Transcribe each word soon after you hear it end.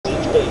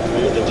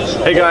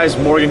Hey guys,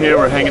 Morgan here.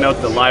 We're hanging out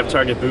at the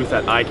LiveTarget booth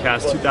at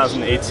ICAST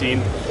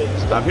 2018.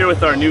 I'm here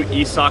with our new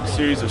Esox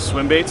series of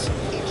swim baits.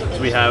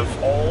 So we have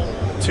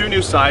two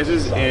new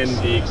sizes in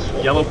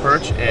the yellow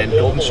perch and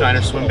golden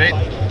shiner swim bait,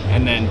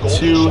 and then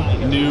two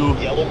new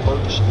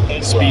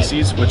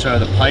species, which are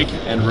the pike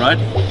and rudd.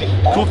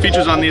 Cool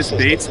features on these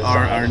baits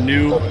are our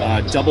new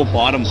double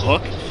bottom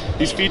hook.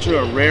 These feature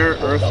a rare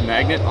earth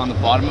magnet on the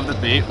bottom of the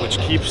bait, which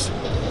keeps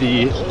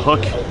the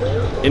hook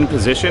in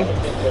position.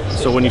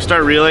 So when you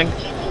start reeling,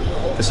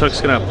 this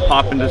hook's gonna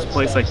pop into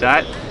place like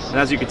that. And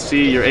as you can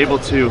see, you're able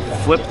to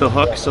flip the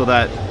hook so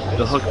that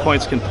the hook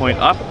points can point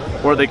up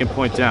or they can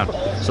point down.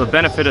 So the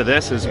benefit of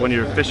this is when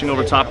you're fishing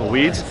over top of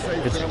weeds,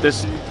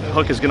 this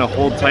hook is gonna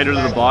hold tighter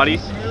to the body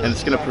and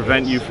it's gonna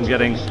prevent you from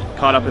getting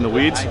caught up in the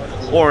weeds.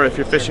 Or if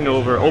you're fishing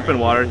over open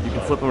water, you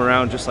can flip them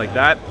around just like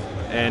that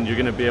and you're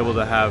gonna be able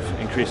to have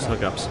increased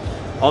hookups.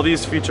 All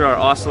these feature our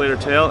oscillator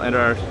tail and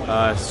are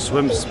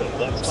swim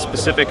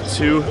specific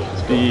to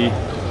the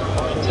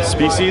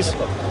species.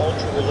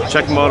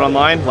 Check them out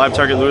online,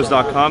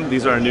 livetargetlures.com.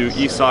 These are our new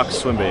Esox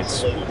swim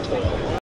baits.